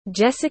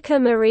Jessica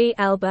Marie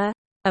Alba,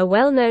 a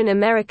well-known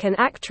American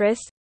actress,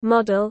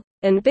 model,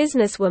 and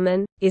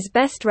businesswoman, is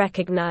best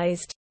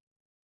recognized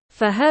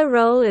for her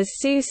role as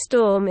Sue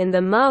Storm in the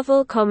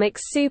Marvel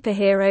Comics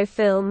superhero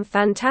film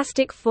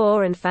Fantastic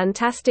Four and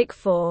Fantastic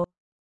Four: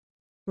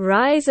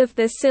 Rise of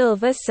the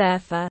Silver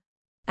Surfer.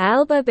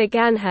 Alba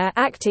began her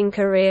acting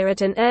career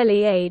at an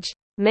early age,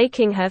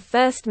 making her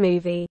first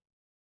movie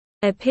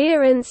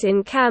appearance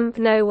in Camp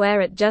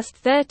Nowhere at just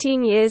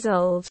 13 years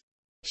old.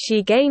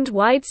 She gained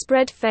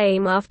widespread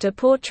fame after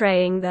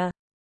portraying the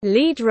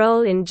lead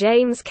role in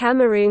James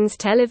Cameron's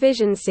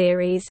television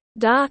series,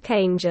 Dark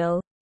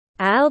Angel.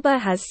 Alba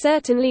has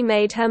certainly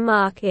made her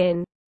mark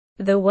in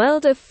the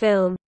world of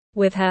film,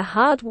 with her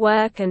hard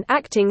work and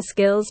acting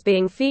skills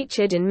being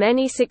featured in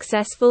many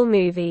successful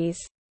movies,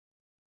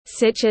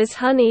 such as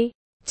Honey,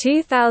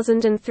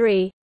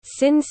 2003,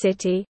 Sin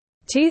City,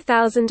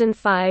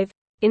 2005,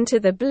 Into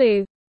the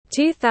Blue,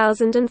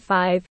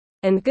 2005,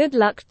 and Good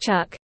Luck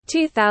Chuck,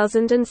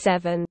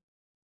 2007.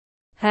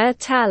 Her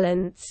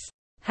talents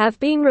have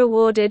been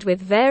rewarded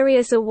with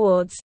various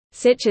awards,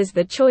 such as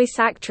the Choice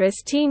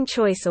Actress Teen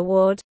Choice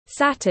Award,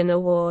 Saturn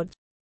Award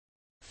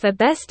for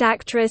Best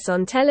Actress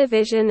on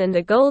Television, and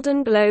a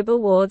Golden Globe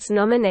Awards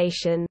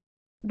nomination.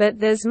 But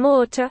there's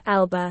more to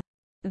Alba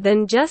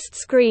than just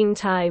screen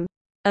time.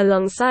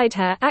 Alongside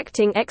her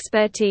acting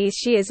expertise,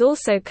 she is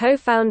also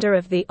co-founder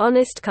of The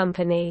Honest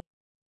Company,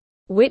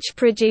 which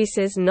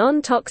produces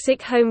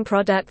non-toxic home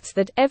products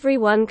that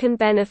everyone can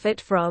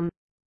benefit from.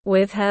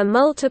 With her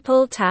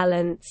multiple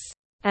talents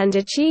and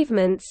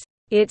achievements,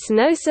 it's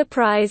no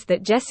surprise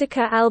that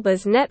Jessica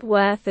Alba's net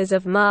worth as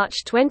of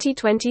March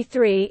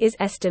 2023 is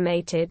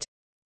estimated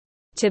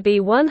to be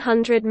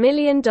 $100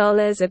 million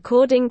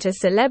according to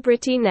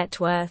Celebrity Net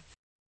Worth.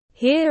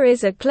 Here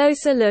is a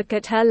closer look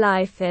at her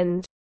life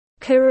and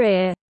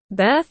career.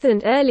 Birth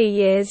and early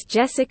years.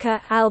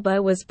 Jessica Alba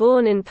was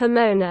born in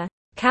Pomona,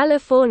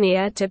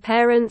 California to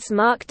parents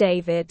Mark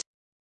David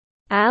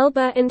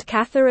Alba and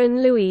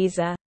Catherine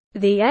Louisa.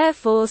 The Air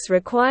Force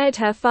required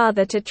her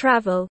father to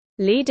travel,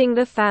 leading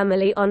the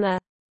family on a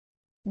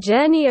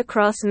journey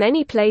across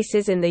many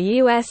places in the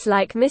U.S.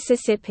 like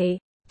Mississippi,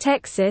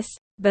 Texas,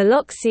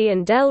 Biloxi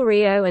and Del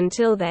Rio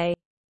until they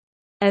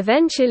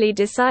eventually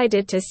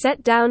decided to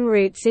set down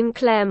roots in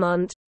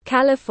Claremont,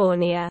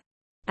 California.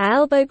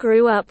 Alba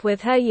grew up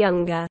with her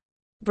younger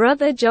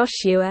brother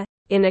Joshua,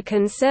 in a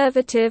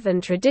conservative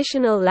and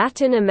traditional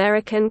Latin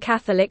American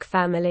Catholic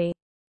family.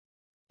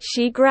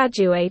 She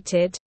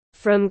graduated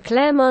from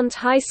Claremont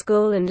High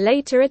School and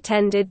later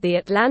attended the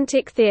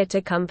Atlantic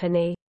Theater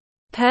Company.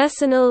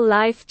 Personal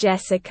life.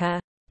 Jessica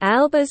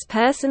Alba's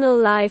personal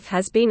life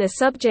has been a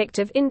subject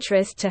of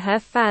interest to her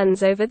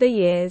fans over the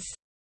years.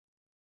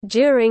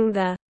 During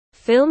the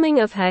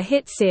filming of her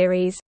hit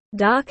series,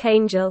 Dark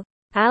Angel,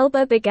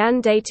 Alba began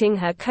dating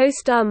her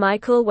co-star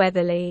Michael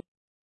Weatherly.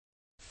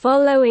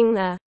 Following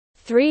a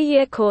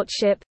 3-year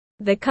courtship,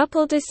 the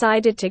couple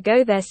decided to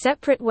go their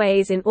separate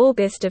ways in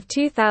August of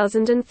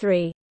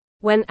 2003.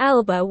 When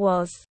Alba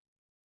was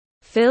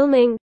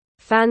filming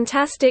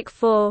Fantastic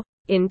Four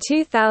in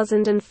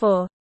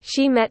 2004,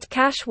 she met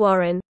Cash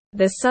Warren,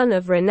 the son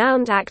of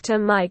renowned actor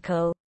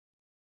Michael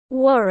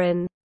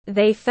Warren.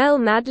 They fell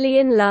madly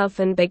in love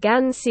and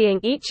began seeing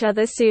each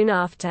other soon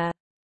after.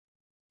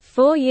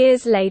 4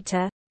 years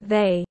later,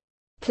 they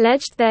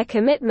pledged their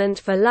commitment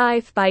for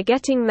life by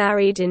getting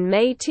married in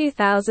May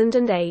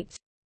 2008.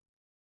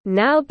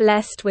 Now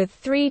blessed with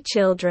 3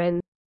 children,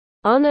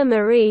 Anna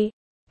Marie,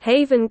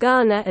 Haven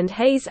Garner and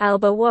Hayes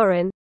Alba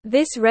Warren,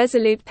 this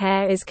resolute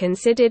pair is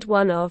considered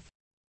one of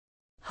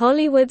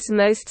Hollywood's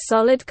most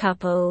solid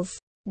couples.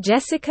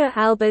 Jessica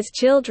Alba's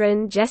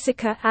children.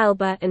 Jessica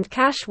Alba and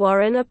Cash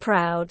Warren are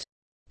proud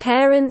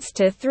parents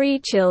to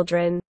 3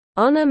 children.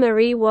 Anna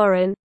Marie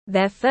Warren,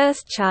 their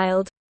first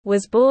child,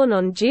 was born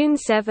on June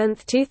 7,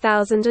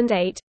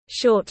 2008,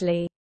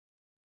 shortly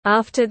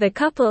after the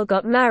couple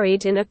got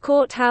married in a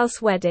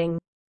courthouse wedding.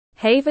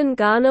 Haven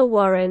Garner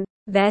Warren,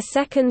 their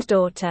second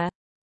daughter,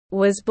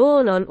 was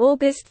born on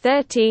August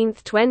 13,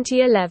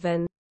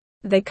 2011.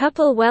 The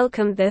couple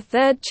welcomed their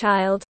third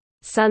child,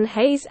 son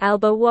Hayes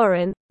Alba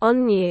Warren,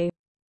 on New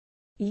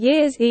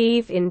Year's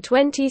Eve in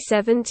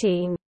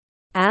 2017.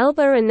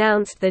 Alba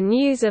announced the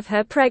news of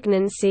her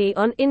pregnancy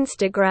on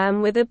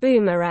Instagram with a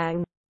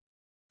boomerang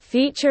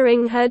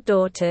featuring her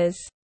daughters.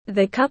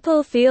 The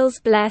couple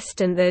feels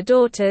blessed and their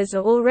daughters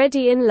are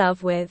already in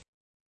love with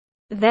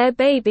their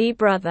baby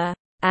brother.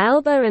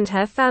 Alba and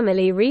her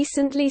family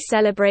recently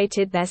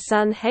celebrated their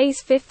son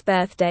Hayes' 5th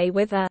birthday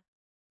with a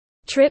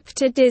trip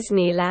to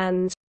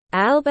Disneyland.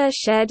 Alba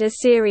shared a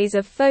series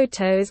of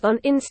photos on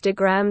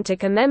Instagram to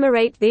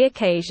commemorate the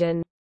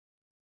occasion,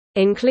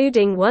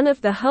 including one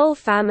of the whole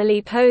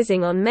family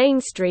posing on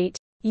Main Street,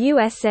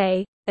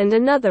 USA, and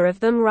another of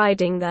them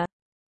riding the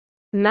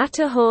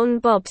Matterhorn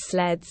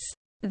bobsleds.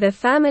 The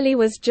family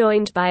was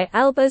joined by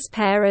Alba's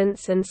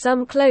parents and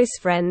some close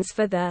friends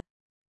for the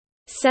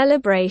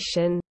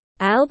celebration.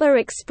 Alba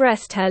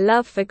expressed her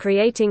love for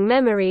creating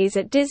memories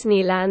at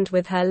Disneyland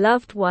with her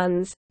loved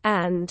ones,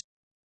 and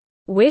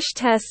wished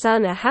her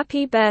son a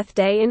happy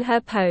birthday in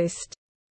her post.